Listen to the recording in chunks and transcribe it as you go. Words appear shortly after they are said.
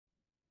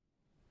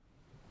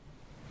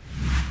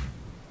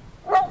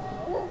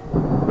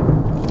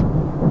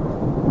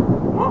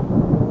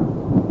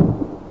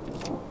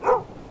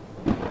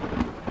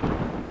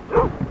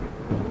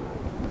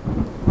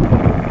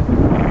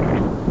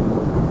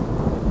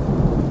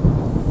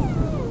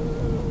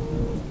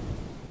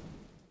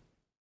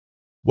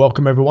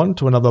Welcome everyone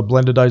to another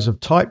Blender Days of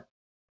Type.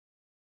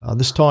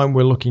 This time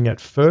we're looking at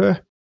fur,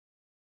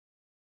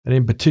 and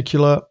in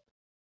particular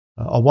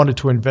I wanted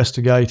to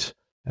investigate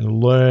and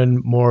learn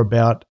more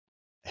about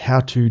how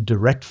to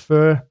direct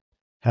fur,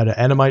 how to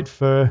animate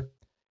fur,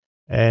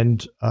 and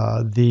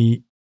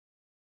the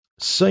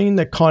scene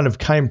that kind of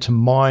came to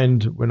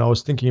mind when I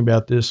was thinking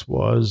about this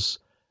was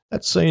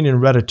that scene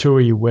in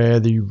Ratatouille where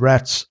the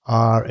rats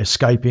are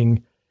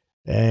escaping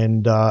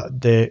and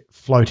they're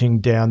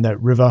floating down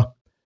that river.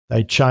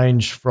 They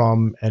change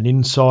from an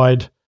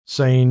inside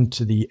scene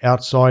to the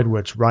outside where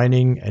it's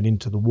raining and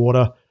into the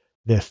water.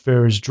 Their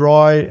fur is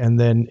dry and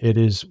then it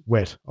is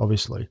wet,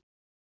 obviously.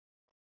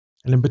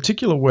 And in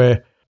particular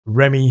where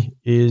Remy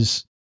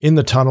is in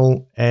the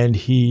tunnel and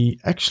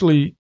he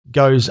actually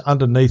goes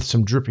underneath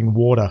some dripping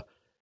water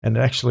and it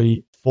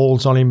actually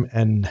falls on him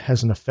and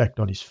has an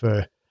effect on his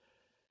fur.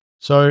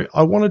 So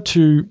I wanted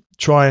to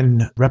try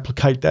and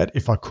replicate that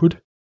if I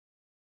could.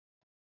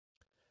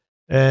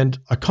 And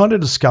I kind of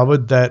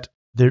discovered that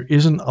there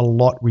isn't a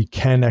lot we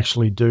can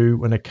actually do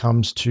when it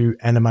comes to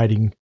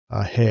animating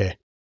hair.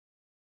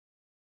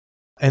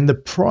 And the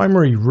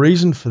primary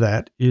reason for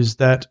that is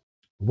that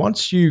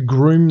once you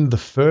groom the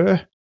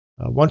fur,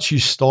 once you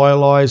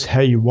stylize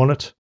how you want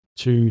it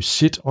to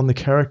sit on the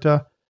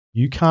character,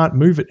 you can't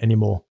move it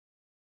anymore.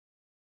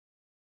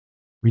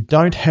 We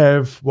don't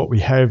have what we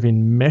have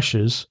in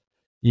meshes,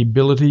 the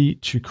ability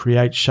to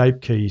create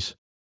shape keys.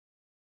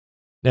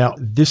 Now,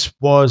 this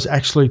was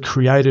actually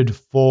created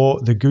for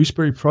the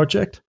Gooseberry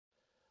project,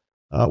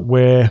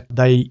 where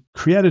they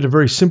created a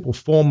very simple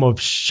form of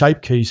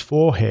shape keys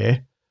for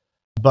hair,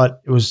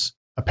 but it was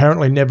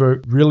apparently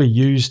never really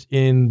used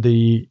in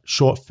the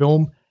short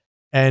film,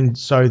 and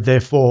so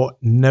therefore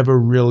never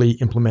really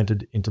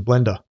implemented into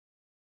Blender.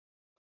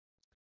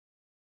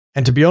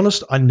 And to be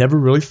honest, I never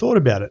really thought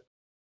about it.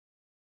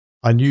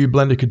 I knew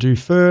Blender could do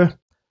fur.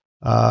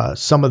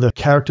 Some of the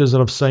characters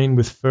that I've seen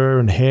with fur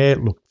and hair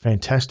look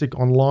fantastic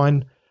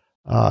online.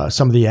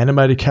 Some of the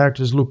animated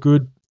characters look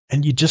good,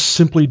 and you just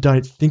simply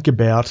don't think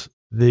about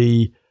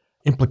the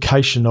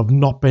implication of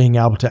not being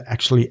able to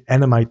actually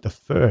animate the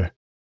fur.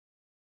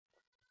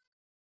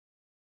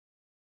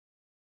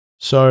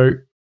 So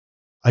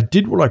I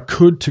did what I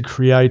could to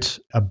create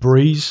a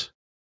breeze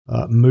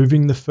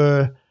moving the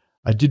fur.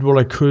 I did what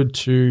I could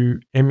to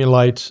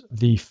emulate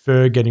the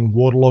fur getting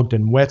waterlogged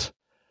and wet,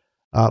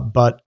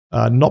 but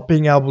not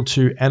being able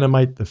to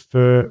animate the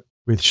fur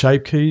with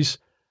shape keys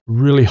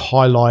really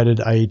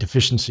highlighted a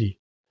deficiency.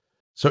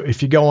 So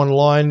if you go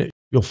online,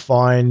 you'll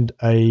find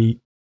a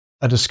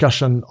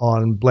discussion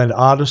on Blender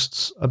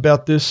artists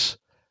about this.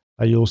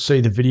 You'll see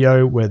the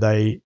video where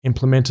they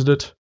implemented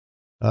it,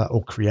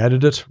 or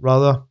created it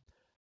rather.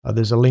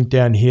 There's a link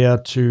down here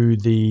to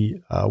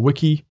the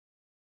wiki.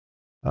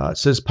 It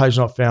says page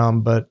not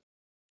found, but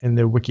in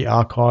the wiki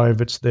archive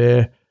it's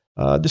there.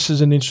 This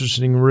is an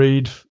interesting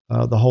read,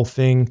 the whole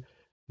thing.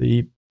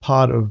 The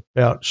part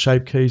about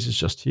shape keys is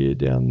just here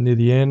down near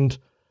the end.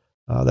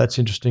 That's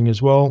interesting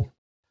as well.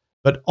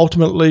 But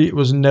ultimately, it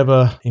was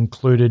never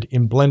included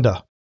in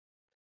Blender.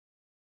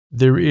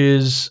 There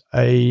is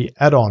an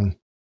add-on.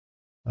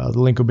 The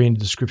link will be in the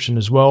description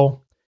as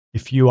well.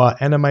 If you are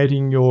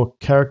animating your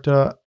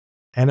character,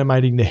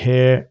 animating the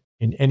hair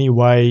in any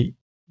way,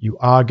 you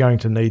are going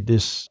to need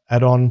this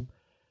add-on.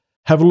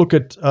 Have a look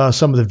at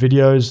some of the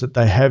videos that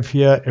they have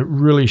here. It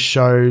really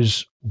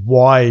shows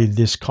why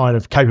this kind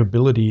of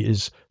capability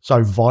is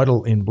so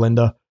vital in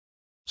Blender.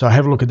 So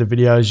have a look at the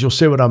videos. You'll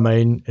see what I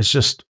mean. It's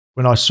just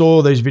when I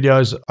saw these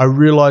videos, I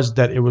realized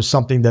that it was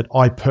something that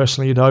I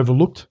personally had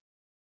overlooked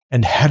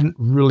and hadn't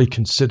really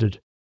considered.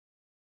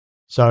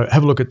 So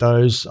have a look at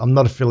those. I'm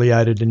not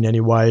affiliated in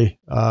any way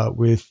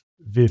with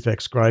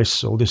VFX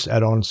Grace or this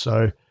add-on,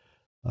 so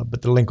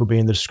but the link will be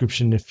in the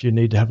description if you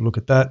need to have a look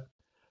at that.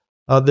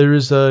 There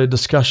is a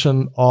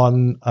discussion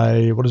on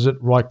a,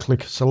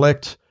 right-click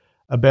select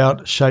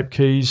about shape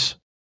keys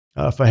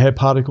for hair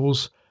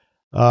particles.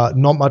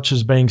 Not much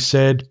is being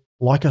said.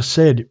 Like I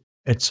said,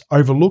 it's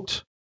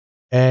overlooked,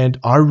 and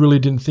I really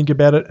didn't think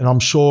about it, and I'm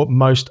sure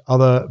most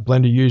other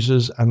Blender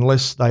users,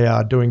 unless they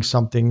are doing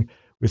something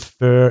with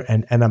fur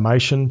and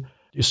animation,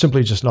 you're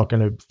simply just not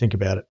going to think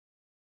about it.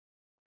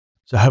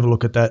 So have a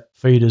look at that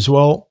feed as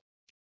well.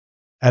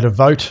 Add a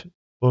vote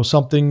or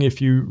something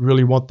if you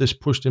really want this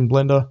pushed in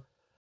Blender.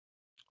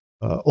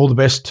 All the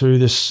best to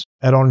this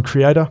add-on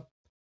creator.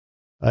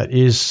 It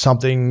is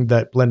something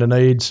that Blender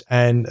needs,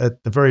 and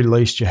at the very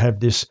least you have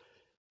this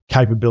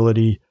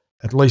capability,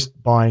 at least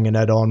buying an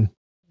add-on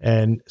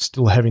and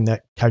still having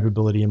that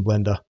capability in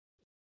Blender.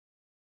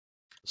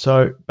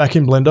 So back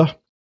in Blender,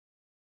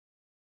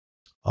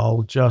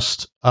 I'll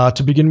just,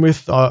 to begin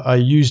with, I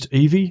used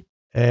Eevee,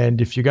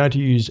 and if you're going to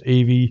use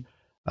Eevee,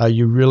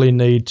 you really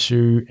need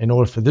to, in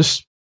order for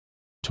this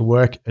to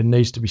work, it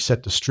needs to be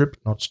set to strip,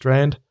 not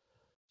strand.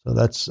 So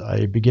that's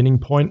a beginning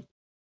point.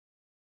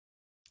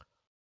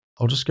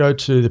 I'll just go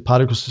to the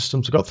particle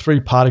systems. I've got 3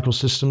 particle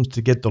systems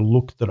to get the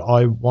look that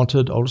I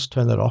wanted. I'll just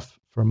turn that off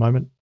for a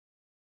moment.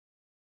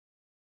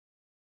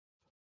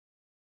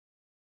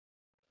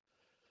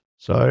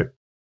 So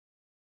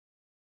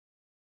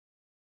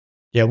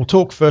Yeah, we'll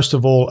talk first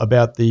of all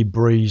about the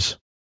breeze.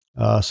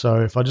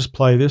 So if I just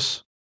play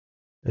this,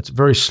 it's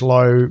very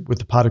slow with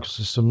the particle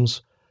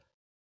systems,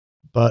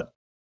 but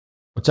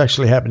what's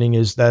actually happening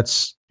is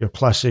that's your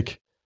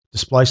classic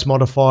displace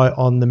modifier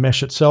on the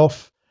mesh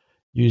itself,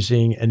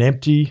 using an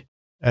empty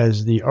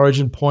as the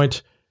origin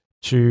point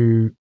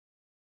to,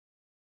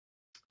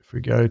 if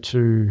we go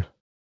to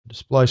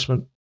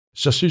displacement,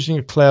 it's just using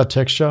a cloud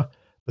texture,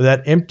 but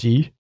that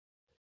empty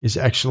is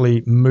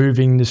actually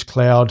moving this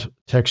cloud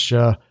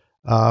texture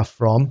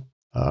from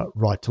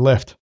right to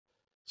left.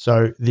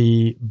 So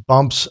the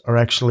bumps are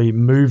actually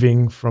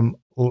moving from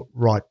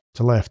right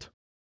to left,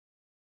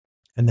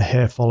 and the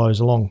hair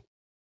follows along.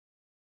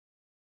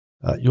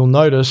 You'll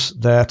notice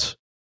that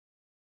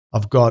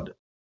I've got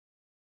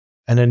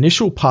an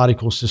initial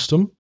particle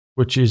system,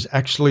 which is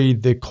actually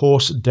the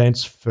coarse,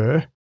 dense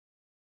fur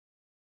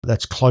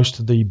that's close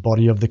to the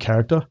body of the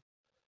character.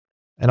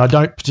 And I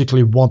don't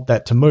particularly want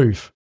that to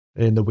move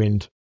in the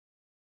wind.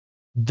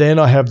 Then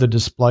I have the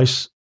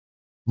displace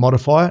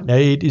modifier. Now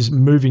it is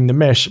moving the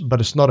mesh,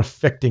 but it's not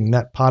affecting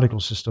that particle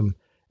system.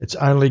 It's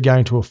only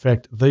going to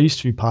affect these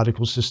two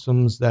particle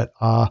systems that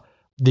are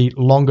the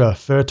longer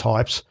fur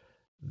types,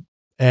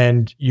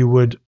 and you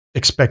would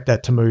expect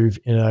that to move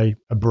in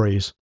a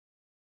breeze.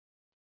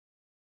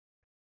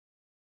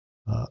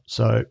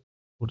 So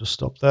we'll just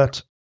stop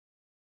that.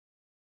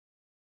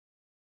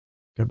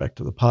 Go back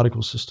to the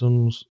particle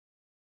systems,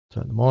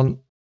 turn them on.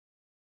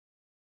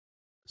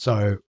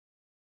 So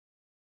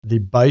the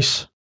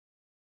base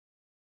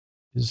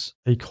is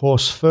a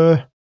coarse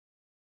fur.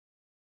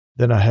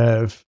 Then I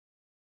have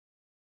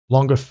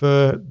longer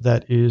fur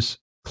that is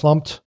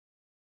clumped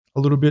a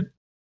little bit.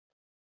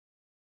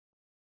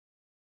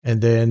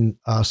 And then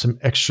some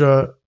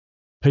extra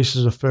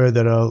pieces of fur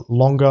that are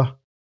longer,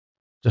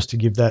 just to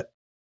give that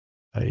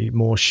a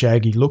more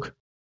shaggy look.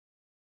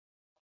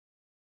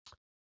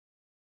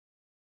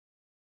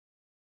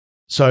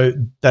 So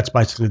that's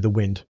basically the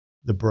wind,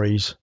 the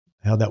breeze,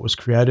 how that was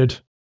created.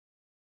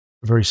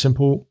 Very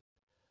simple.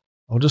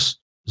 I'll just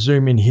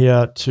zoom in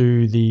here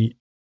to the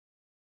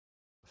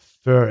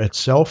fur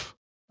itself,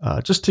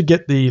 just to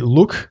get the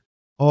look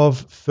of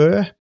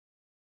fur.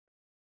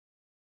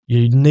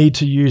 You need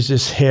to use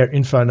this hair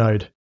info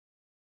node.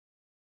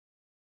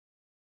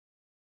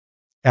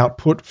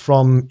 Output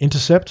from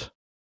intercept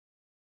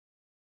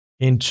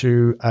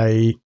into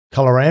a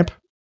color amp.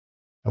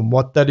 And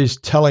what that is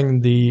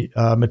telling the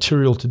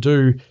material to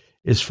do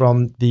is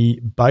from the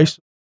base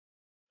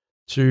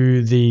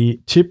to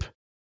the tip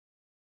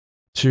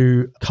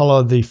to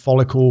color the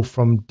follicle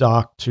from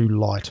dark to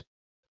light.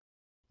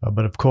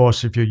 But of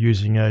course, if you're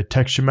using a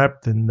texture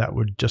map, then that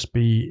would just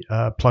be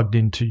plugged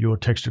into your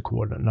texture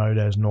coordinate node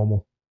as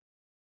normal.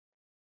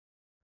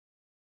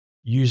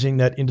 Using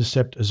that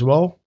intercept as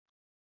well,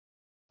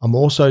 I'm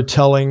also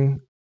telling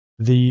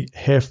the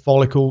hair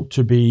follicle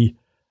to be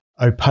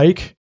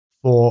opaque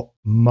for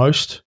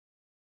most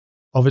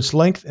of its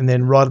length, and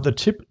then right at the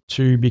tip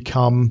to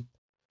become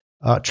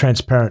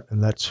transparent,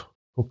 and that's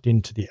hooked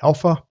into the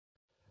alpha.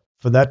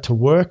 For that to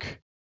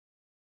work,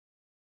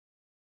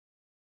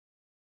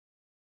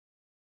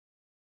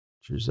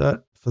 choose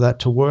that. For that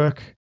to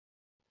work,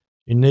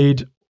 you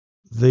need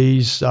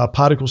these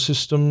particle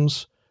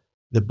systems,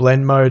 the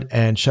blend mode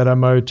and shadow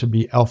mode, to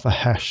be alpha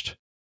hashed.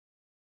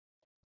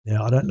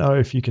 Now, I don't know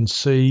if you can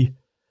see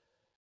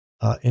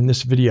in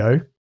this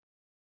video,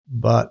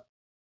 but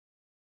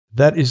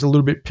that is a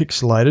little bit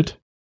pixelated,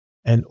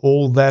 and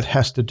all that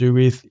has to do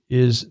with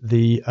is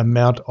the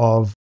amount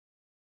of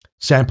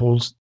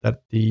samples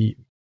that the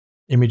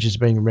image is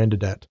being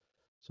rendered at.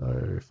 So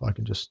if I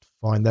can just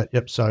find that,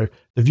 yep. So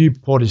the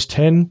viewport is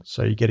 10,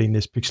 so you're getting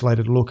this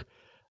pixelated look,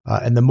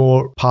 and the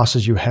more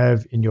passes you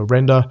have in your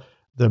render,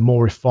 the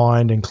more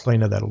refined and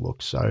cleaner that'll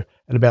look. So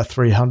at about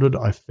 300,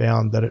 I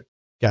found that it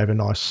gave a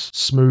nice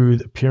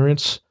smooth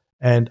appearance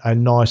and a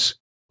nice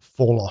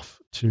fall off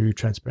to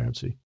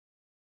transparency.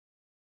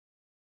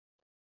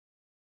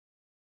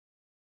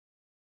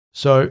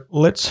 So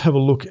let's have a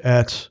look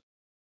at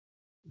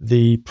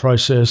the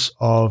process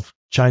of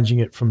changing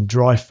it from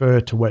dry fur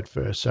to wet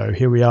fur. So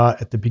here we are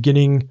at the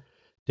beginning.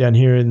 Down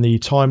here in the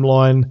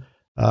timeline,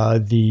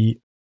 the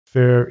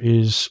fur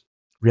is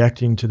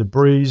reacting to the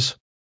breeze.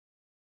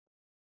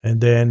 And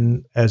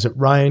then as it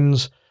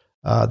rains,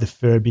 the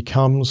fur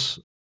becomes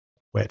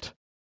wet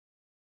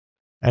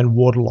and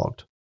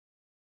waterlogged.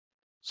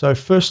 So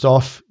first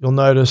off, you'll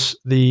notice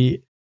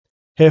the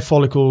hair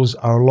follicles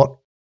are a lot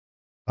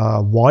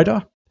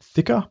wider,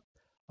 thicker.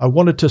 I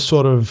wanted to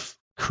sort of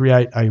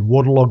create a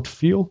waterlogged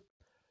feel.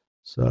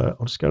 So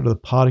I'll just go to the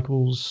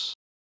particles.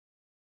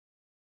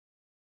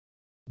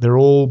 They're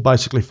all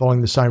basically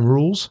following the same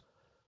rules.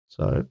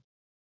 So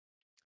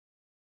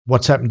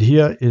what's happened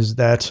here is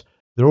that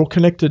they're all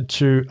connected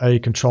to a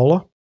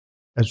controller.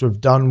 As we've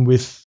done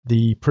with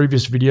the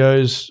previous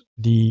videos,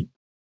 the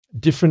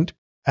different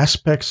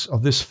aspects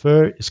of this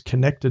fur is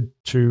connected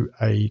to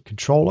a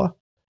controller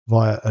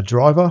via a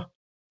driver.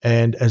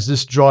 And as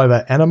this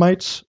driver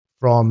animates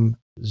from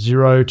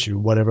 0 to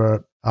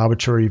whatever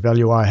arbitrary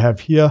value I have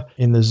here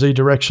in the Z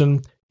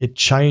direction, it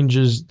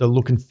changes the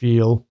look and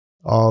feel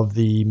of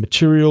the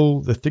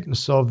material, the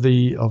thickness of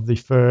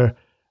the fur,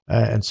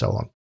 and so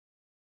on.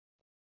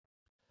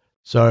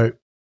 So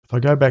if I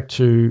go back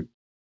to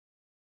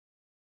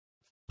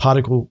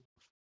particle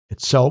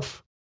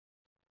itself,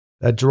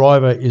 that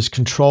driver is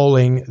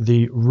controlling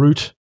the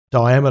root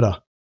diameter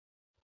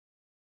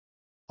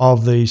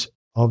of these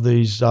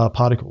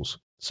particles.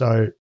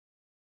 So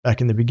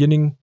back in the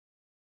beginning,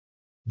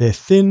 they're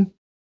thin,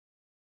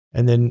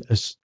 and then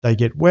as they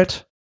get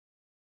wet,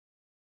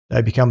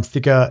 they become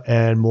thicker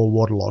and more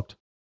waterlogged.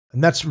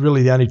 And that's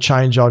really the only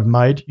change I've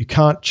made. You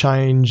can't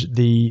change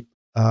the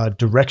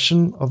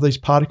direction of these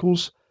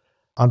particles.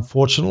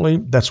 Unfortunately,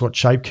 that's what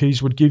shape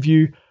keys would give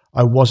you.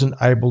 I wasn't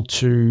able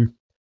to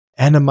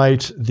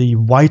animate the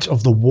weight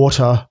of the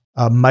water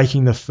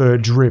making the fur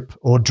drip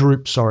or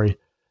droop, sorry.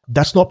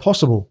 That's not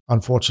possible,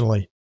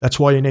 unfortunately. That's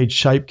why you need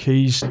shape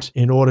keys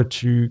in order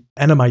to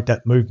animate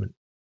that movement.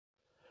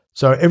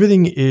 So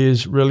everything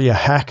is really a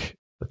hack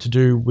to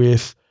do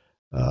with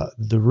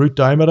the root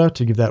diameter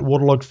to give that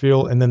waterlogged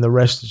feel, and then the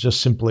rest is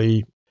just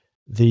simply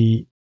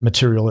the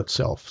material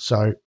itself.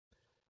 So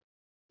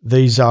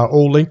these are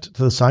all linked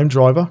to the same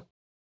driver.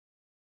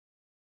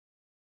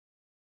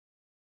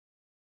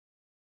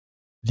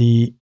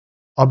 The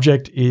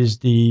object is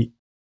the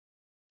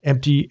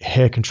empty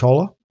hair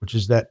controller, which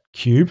is that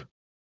cube.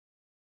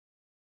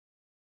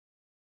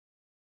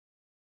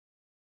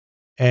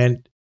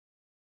 And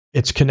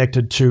it's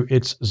connected to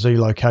its Z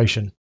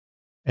location.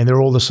 And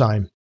they're all the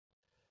same.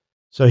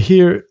 So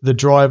here the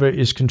driver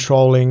is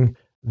controlling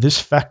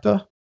this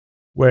factor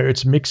where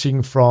it's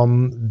mixing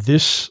from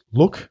this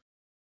look,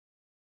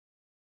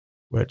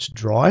 where it's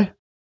dry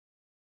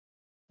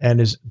and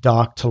is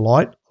dark to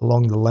light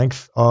along the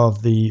length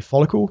of the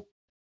follicle.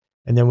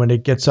 And then when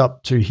it gets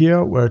up to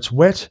here where it's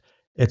wet,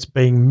 it's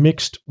being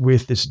mixed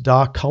with this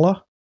dark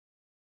color.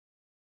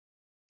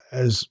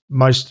 As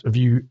most of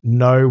you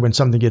know, when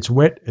something gets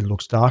wet, it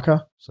looks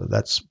darker. So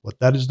that's what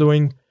that is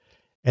doing.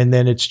 And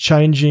then it's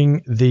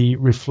changing the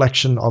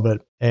reflection of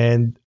it,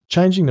 and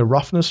changing the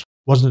roughness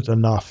wasn't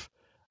enough.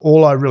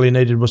 All I really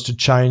needed was to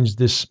change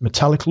this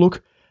metallic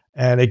look,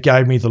 and it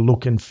gave me the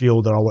look and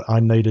feel that I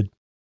needed.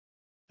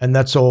 And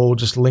that's all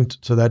just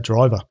linked to that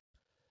driver.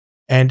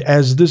 And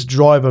as this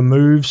driver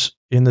moves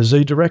in the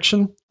Z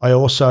direction, I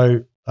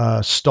also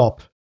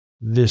stop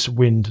this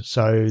wind.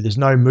 So there's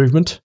no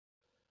movement.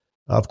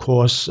 Of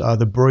course,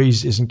 the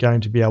breeze isn't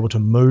going to be able to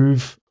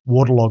move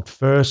waterlogged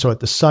fur. So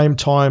at the same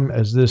time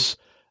as this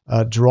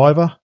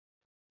driver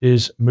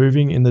is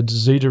moving in the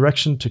Z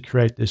direction to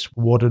create this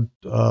watered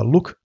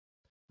look,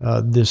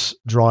 this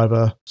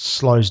driver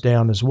slows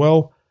down as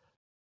well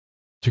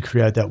to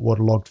create that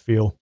waterlogged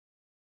feel.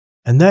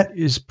 And that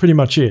is pretty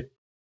much it.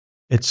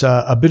 It's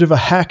a bit of a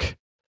hack.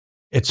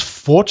 It's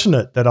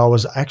fortunate that I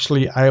was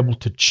actually able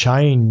to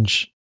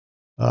change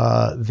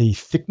the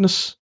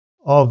thickness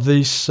of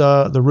these,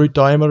 the root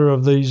diameter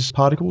of these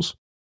particles.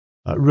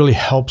 It really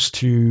helps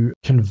to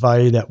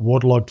convey that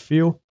waterlogged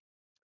feel.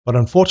 But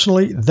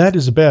unfortunately, that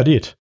is about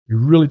it. You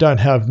really don't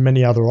have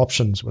many other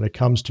options when it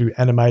comes to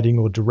animating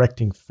or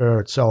directing fur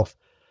itself.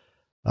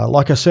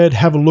 Like I said,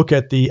 have a look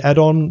at the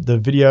add-on, the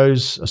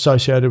videos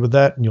associated with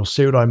that, and you'll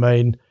see what I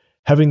mean.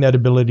 Having that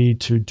ability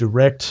to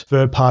direct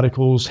fur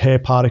particles, hair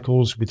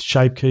particles with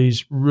shape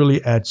keys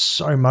really adds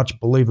so much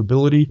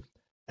believability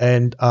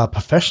and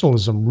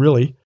professionalism,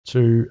 really,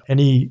 to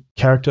any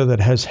character that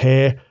has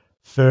hair,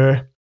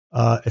 fur.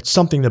 It's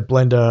something that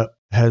Blender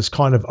has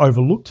kind of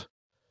overlooked.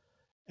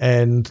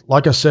 And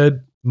like I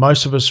said,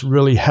 most of us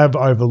really have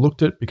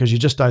overlooked it because you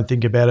just don't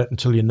think about it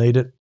until you need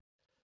it.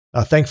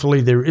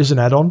 Thankfully, there is an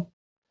add-on.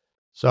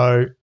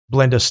 So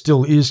Blender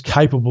still is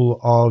capable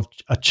of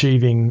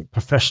achieving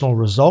professional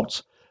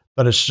results,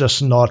 but it's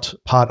just not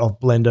part of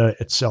Blender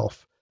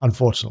itself,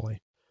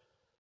 unfortunately.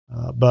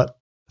 But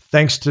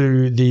thanks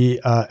to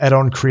the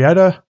add-on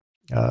creator,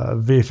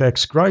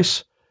 VFX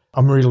Grace,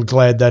 I'm really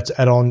glad that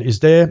add-on is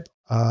there.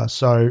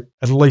 So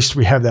at least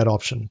we have that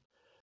option.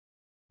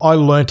 I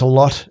learnt a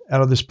lot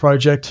out of this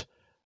project.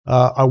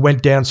 I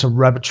went down some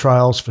rabbit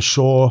trails for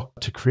sure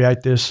to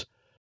create this.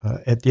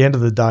 At the end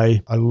of the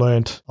day, I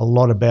learnt a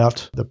lot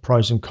about the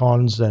pros and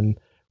cons and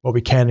what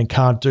we can and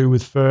can't do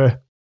with fur.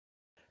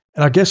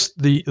 And I guess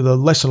the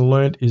lesson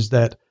learned is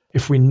that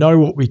if we know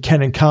what we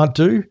can and can't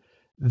do,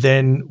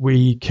 then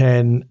we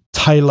can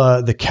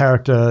tailor the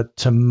character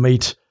to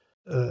meet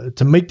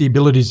the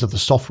abilities of the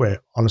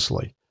software,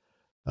 honestly.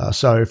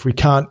 So if we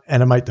can't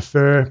animate the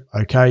fur,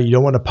 okay, you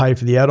don't want to pay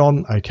for the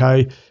add-on,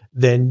 okay,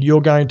 then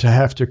you're going to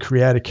have to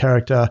create a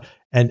character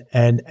and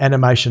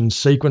animation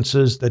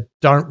sequences that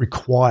don't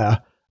require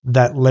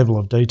that level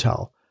of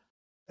detail.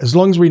 As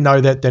long as we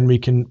know that, then we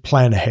can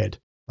plan ahead,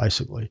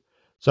 basically.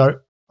 So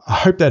I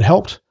hope that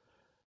helped.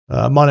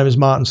 My name is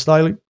Martin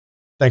Staley.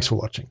 Thanks for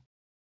watching.